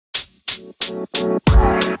All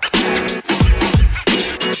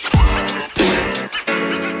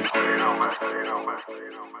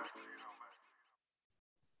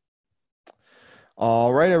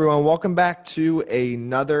right, everyone. Welcome back to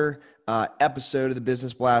another episode of the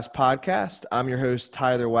Business Blast podcast. I'm your host,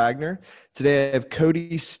 Tyler Wagner. Today, I have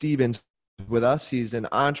Cody Stevens with us. He's an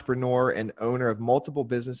entrepreneur and owner of multiple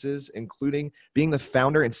businesses, including being the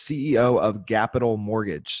founder and CEO of Gapital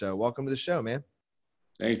Mortgage. So welcome to the show, man.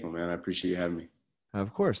 Thanks, my man. I appreciate you having me.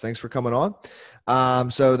 Of course. Thanks for coming on.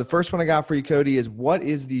 So the first one I got for you, Cody, is what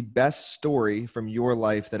is the best story from your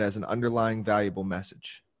life that has an underlying valuable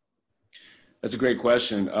message? That's a great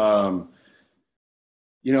question. When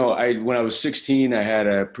I was 16, I had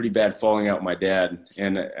a pretty bad falling out with my dad,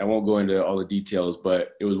 and I won't go into all the details,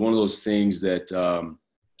 but it was one of those things that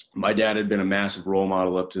my dad had been a massive role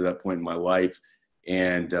model up to that point in my life,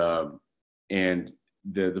 and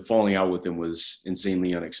the falling out with him was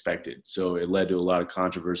insanely unexpected. So it led to a lot of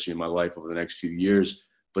controversy in my life over the next few years.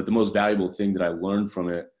 But the most valuable thing that I learned from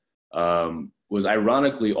it was,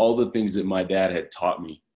 ironically, all the things that my dad had taught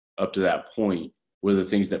me up to that point were the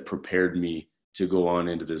things that prepared me to go on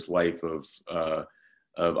into this life of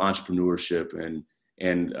entrepreneurship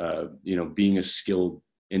and being a skilled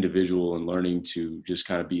individual and learning to just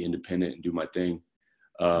kind of be independent and do my thing.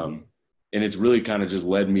 And it's really kind of just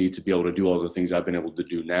led me to be able to do all the things I've been able to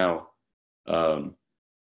do now.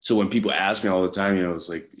 So when people ask me all the time, it's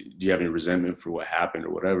like, do you have any resentment for what happened or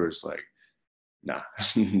whatever? It's like, nah,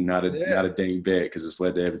 not a dang bit, because it's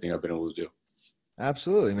led to everything I've been able to do.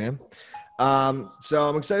 Absolutely, man. So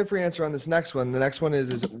I'm excited for your answer on this next one. The next one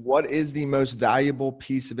is what is the most valuable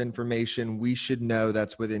piece of information we should know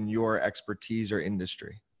that's within your expertise or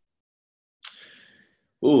industry?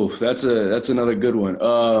 Oh, that's another good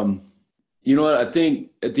one. You know what? I think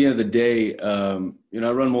at the end of the day, I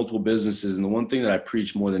run multiple businesses, and the one thing that I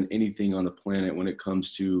preach more than anything on the planet when it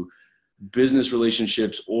comes to business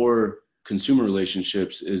relationships or consumer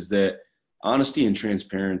relationships is that honesty and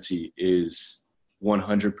transparency is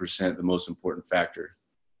 100% the most important factor.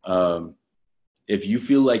 If you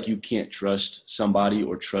feel like you can't trust somebody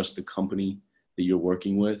or trust the company that you're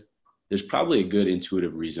working with, there's probably a good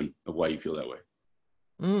intuitive reason of why you feel that way.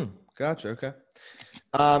 Gotcha. Okay.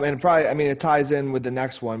 And probably, it ties in with the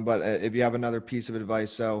next one, but if you have another piece of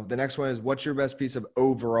advice. So the next one is, what's your best piece of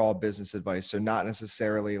overall business advice? So not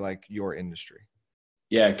necessarily like your industry.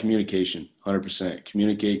 Yeah. Communication, 100%.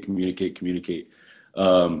 Communicate.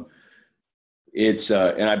 And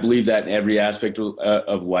I believe that in every aspect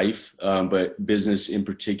of life, but business in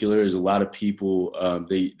particular, is a lot of people,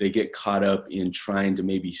 they get caught up in trying to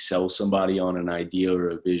maybe sell somebody on an idea or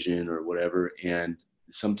a vision or whatever. And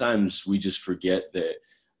sometimes we just forget that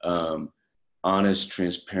honest,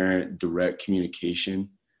 transparent, direct communication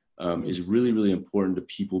is really, really important to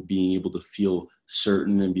people being able to feel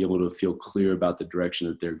certain and be able to feel clear about the direction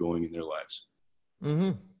that they're going in their lives.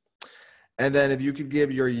 Mm-hmm. And then if you could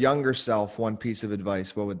give your younger self one piece of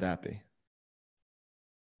advice, what would that be?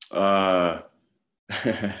 Tell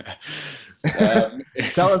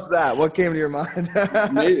us that. What came to your mind?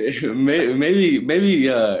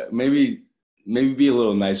 maybe be a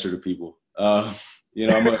little nicer to people. I'm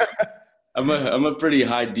a pretty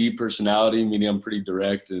high D personality, meaning I'm pretty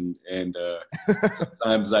direct, and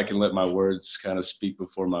sometimes I can let my words kind of speak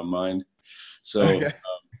before my mind. So okay.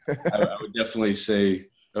 I would definitely say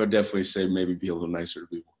maybe be a little nicer to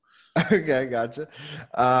people. Okay, gotcha.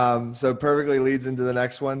 So perfectly leads into the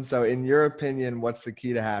next one. So in your opinion, what's the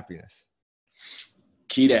key to happiness?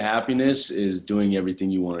 Key to happiness is doing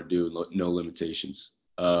everything you want to do, no limitations.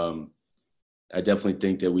 I definitely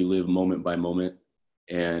think that we live moment by moment.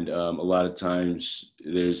 And a lot of times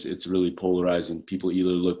it's really polarizing. People either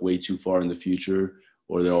look way too far in the future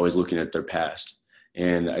or they're always looking at their past.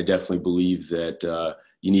 And I definitely believe that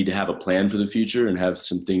you need to have a plan for the future and have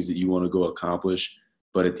some things that you want to go accomplish.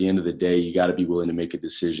 But at the end of the day, you got to be willing to make a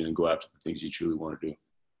decision and go after the things you truly want to do.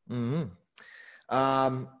 Mm-hmm.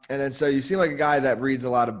 And then, so you seem like a guy that reads a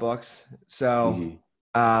lot of books. So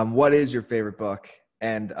what is your favorite book?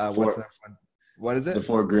 And what's the next one? What is it? The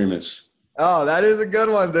 4 Agreements. Oh, that is a good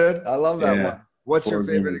one, dude. I love that one. What's your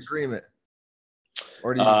favorite agreement?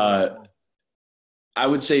 Or do you I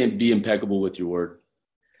would say be impeccable with your word.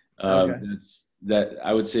 Okay.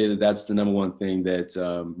 I would say that's the number one thing that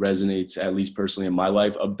resonates, at least personally in my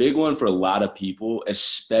life. A big one for a lot of people,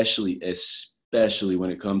 especially when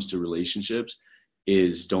it comes to relationships,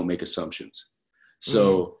 is don't make assumptions.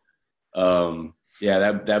 So,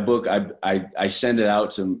 that book, I send it out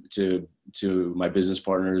to my business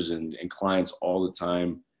partners and clients all the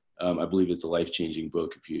time. I believe it's a life-changing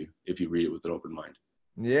book if you read it with an open mind.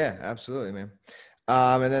 Yeah, absolutely, man.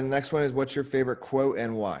 And then the next one is, what's your favorite quote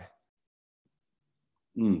and why?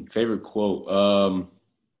 Favorite quote. I'm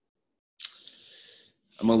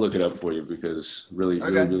gonna look it up for you because really,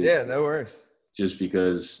 yeah, no worries. Just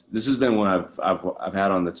because this has been one I've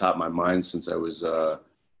had on the top of my mind since I was. Hold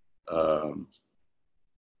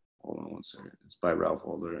on one second. It's by Ralph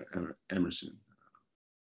Waldo Emerson.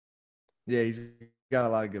 Yeah, he's got a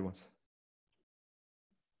lot of good ones.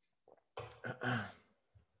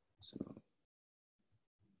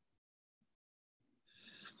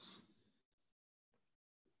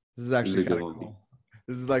 This is actually kind of cool.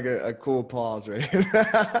 This is like a cool pause, right?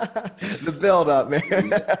 The build up, man.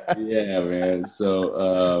 Yeah, man.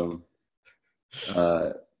 So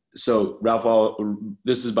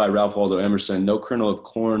this is by Ralph Waldo Emerson. No kernel of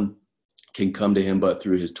corn can come to him but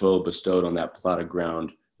through his toil bestowed on that plot of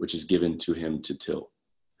ground which is given to him to till.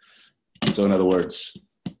 So in other words,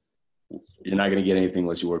 you're not going to get anything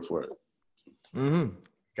unless you work for it.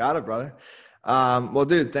 Got it, brother. Well,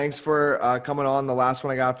 dude, thanks for coming on. The last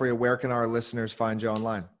one I got for you, where can our listeners find you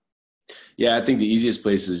online? Yeah, I think the easiest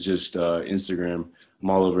place is just Instagram. I'm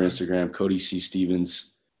all over Instagram, Cody C.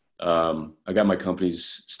 Stevens. I got my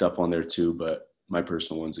company's stuff on there too, but my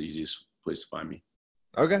personal one's the easiest place to find me.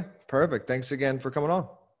 Okay, perfect. Thanks again for coming on.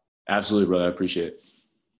 Absolutely, brother. I appreciate it.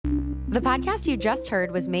 The podcast you just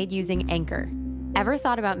heard was made using Anchor. Ever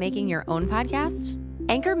thought about making your own podcast?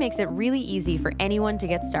 Anchor makes it really easy for anyone to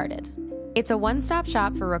get started. It's a one-stop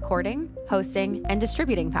shop for recording, hosting, and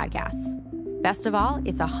distributing podcasts. Best of all,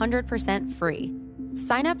 it's 100% free.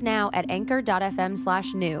 Sign up now at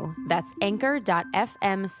anchor.fm/new. That's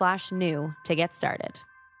anchor.fm/new to get started.